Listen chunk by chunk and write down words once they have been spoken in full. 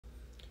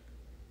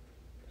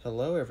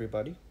Hello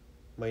everybody,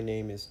 my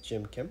name is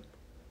Jim Kim,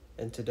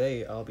 and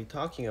today I'll be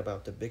talking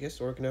about the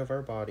biggest organ of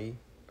our body,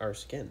 our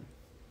skin.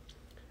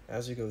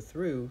 As you go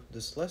through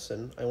this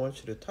lesson, I want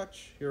you to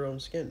touch your own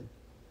skin.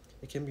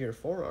 It can be your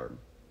forearm,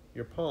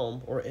 your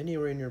palm, or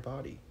anywhere in your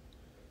body,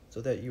 so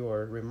that you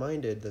are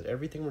reminded that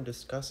everything we're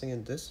discussing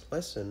in this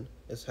lesson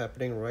is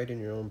happening right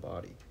in your own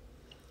body.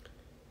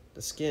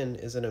 The skin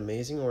is an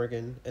amazing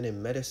organ, and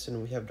in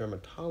medicine we have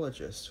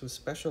dermatologists who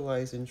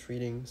specialize in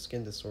treating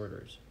skin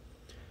disorders.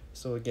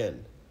 So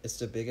again, it's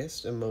the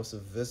biggest and most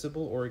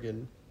visible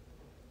organ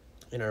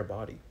in our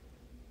body.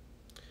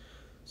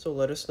 So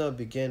let us now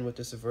begin with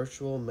this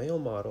virtual male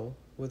model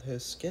with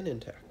his skin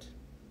intact.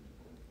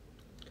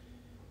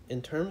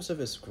 In terms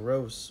of its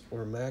gross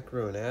or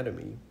macro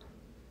anatomy,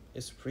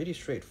 it's pretty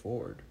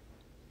straightforward.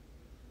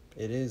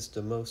 It is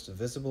the most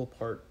visible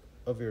part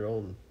of your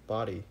own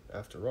body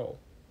after all.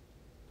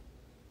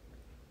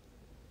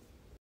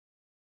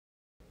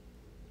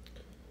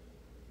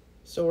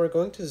 So we're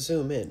going to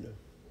zoom in,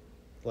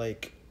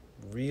 like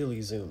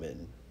really zoom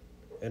in,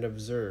 and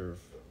observe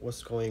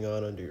what's going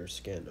on under your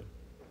skin.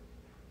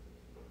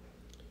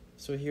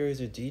 So here is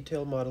a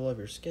detailed model of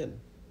your skin.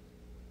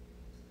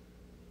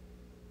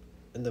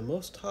 And the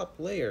most top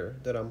layer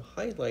that I'm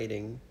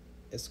highlighting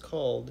is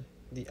called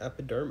the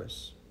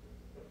epidermis.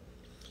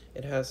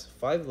 It has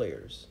 5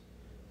 layers,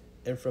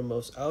 and from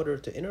most outer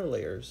to inner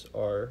layers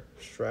are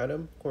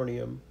stratum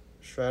corneum,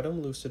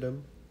 stratum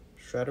lucidum,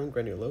 stratum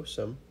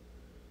granulosum,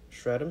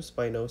 stratum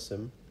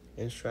spinosum,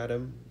 and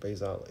stratum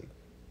basale.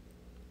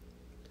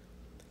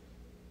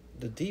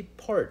 The deep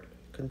part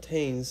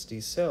contains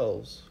these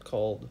cells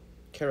called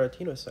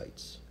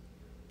keratinocytes.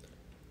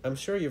 I'm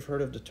sure you've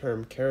heard of the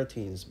term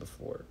keratins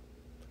before,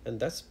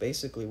 and that's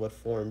basically what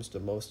forms the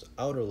most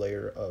outer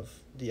layer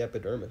of the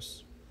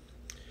epidermis.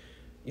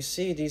 You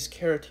see, these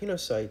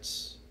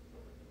keratinocytes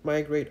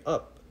migrate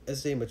up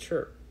as they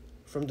mature,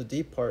 from the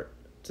deep part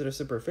to the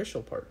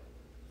superficial part.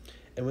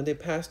 And when they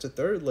pass the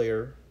third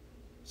layer,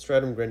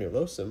 stratum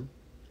granulosum,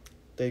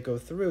 they go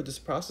through this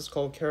process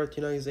called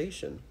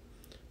keratinization,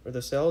 where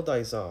the cell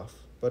dies off,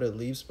 but it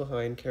leaves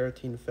behind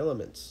keratin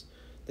filaments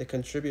that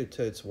contribute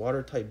to its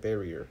watertight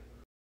barrier.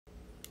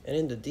 And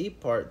in the deep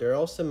part, there are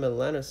also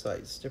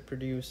melanocytes that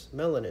produce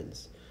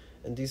melanins,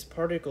 and these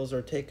particles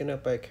are taken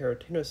up by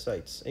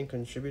keratinocytes and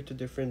contribute to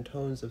different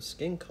tones of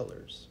skin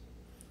colors.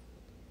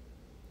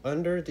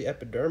 Under the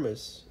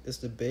epidermis is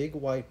the big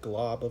white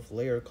glob of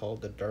layer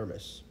called the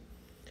dermis.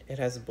 It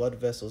has blood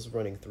vessels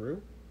running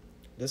through.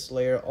 This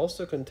layer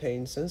also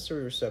contains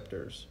sensory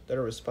receptors that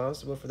are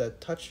responsible for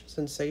that touch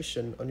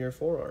sensation on your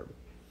forearm.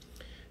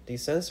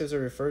 These sensors are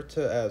referred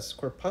to as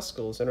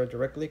corpuscles and are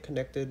directly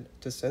connected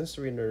to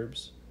sensory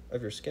nerves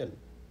of your skin,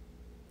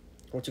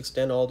 which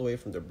extend all the way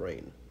from the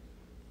brain.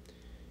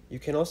 You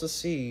can also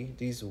see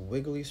these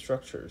wiggly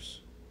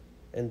structures,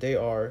 and they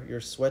are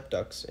your sweat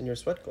ducts and your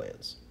sweat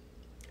glands.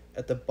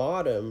 At the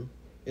bottom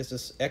is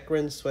this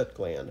eccrine sweat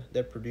gland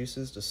that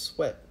produces the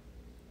sweat,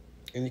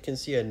 and you can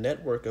see a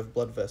network of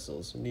blood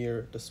vessels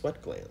near the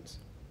sweat glands.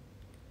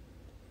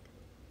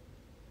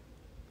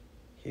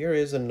 Here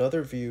is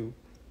another view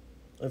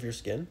of your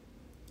skin,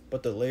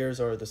 but the layers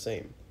are the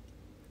same.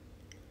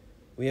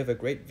 We have a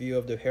great view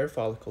of the hair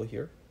follicle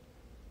here.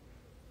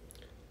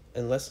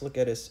 And let's look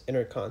at its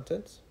inner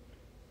contents.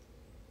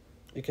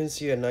 You can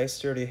see a nice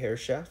sturdy hair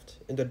shaft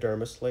in the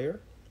dermis layer.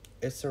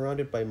 It's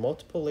surrounded by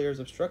multiple layers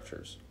of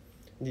structures.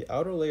 The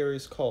outer layer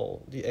is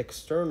called the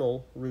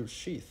external root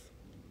sheath,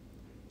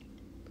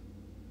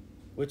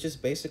 which is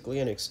basically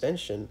an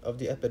extension of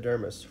the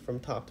epidermis from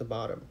top to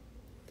bottom.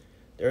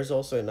 There's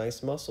also a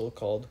nice muscle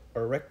called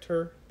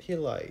arrector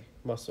pili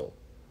muscle,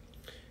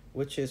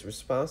 which is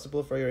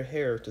responsible for your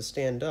hair to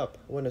stand up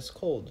when it's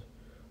cold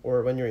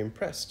or when you're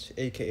impressed,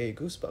 aka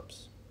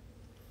goosebumps.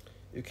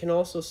 You can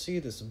also see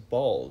this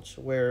bulge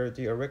where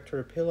the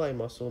arrector pili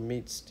muscle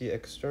meets the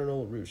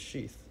external root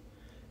sheath,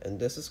 and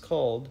this is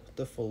called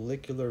the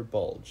follicular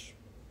bulge.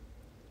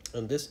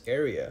 And this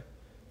area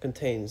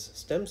contains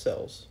stem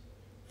cells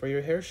for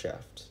your hair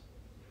shaft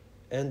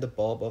and the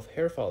bulb of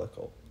hair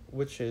follicle,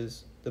 which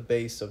is the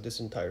base of this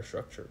entire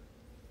structure.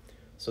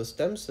 So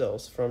stem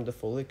cells from the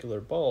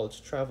follicular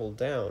bulge travel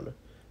down,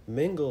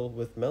 mingle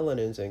with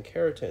melanins and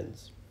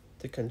keratins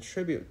to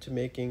contribute to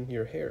making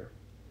your hair.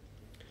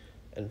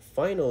 And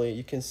finally,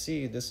 you can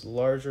see this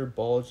larger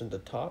bulge in the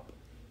top,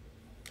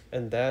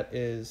 and that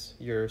is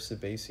your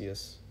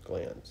sebaceous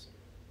glands.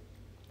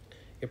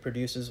 It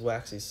produces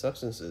waxy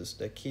substances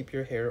that keep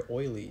your hair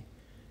oily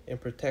and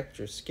protect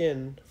your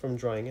skin from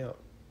drying out.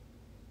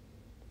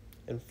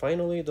 And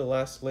finally, the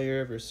last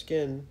layer of your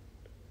skin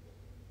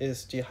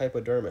is the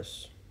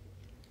hypodermis,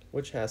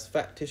 which has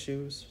fat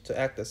tissues to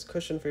act as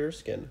cushion for your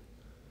skin.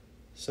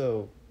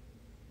 So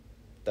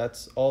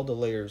that's all the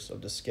layers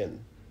of the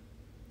skin.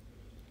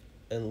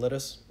 And let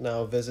us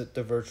now visit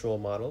the virtual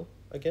model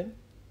again.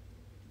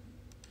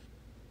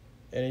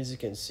 And as you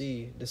can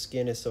see, the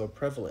skin is so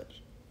prevalent.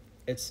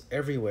 It's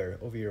everywhere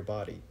over your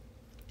body.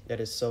 That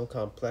is so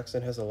complex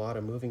and has a lot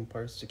of moving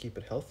parts to keep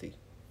it healthy.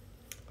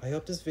 I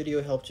hope this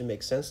video helped you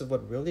make sense of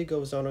what really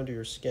goes on under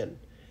your skin.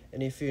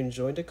 And if you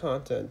enjoyed the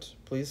content,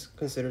 please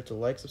consider to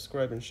like,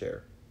 subscribe, and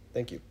share.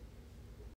 Thank you.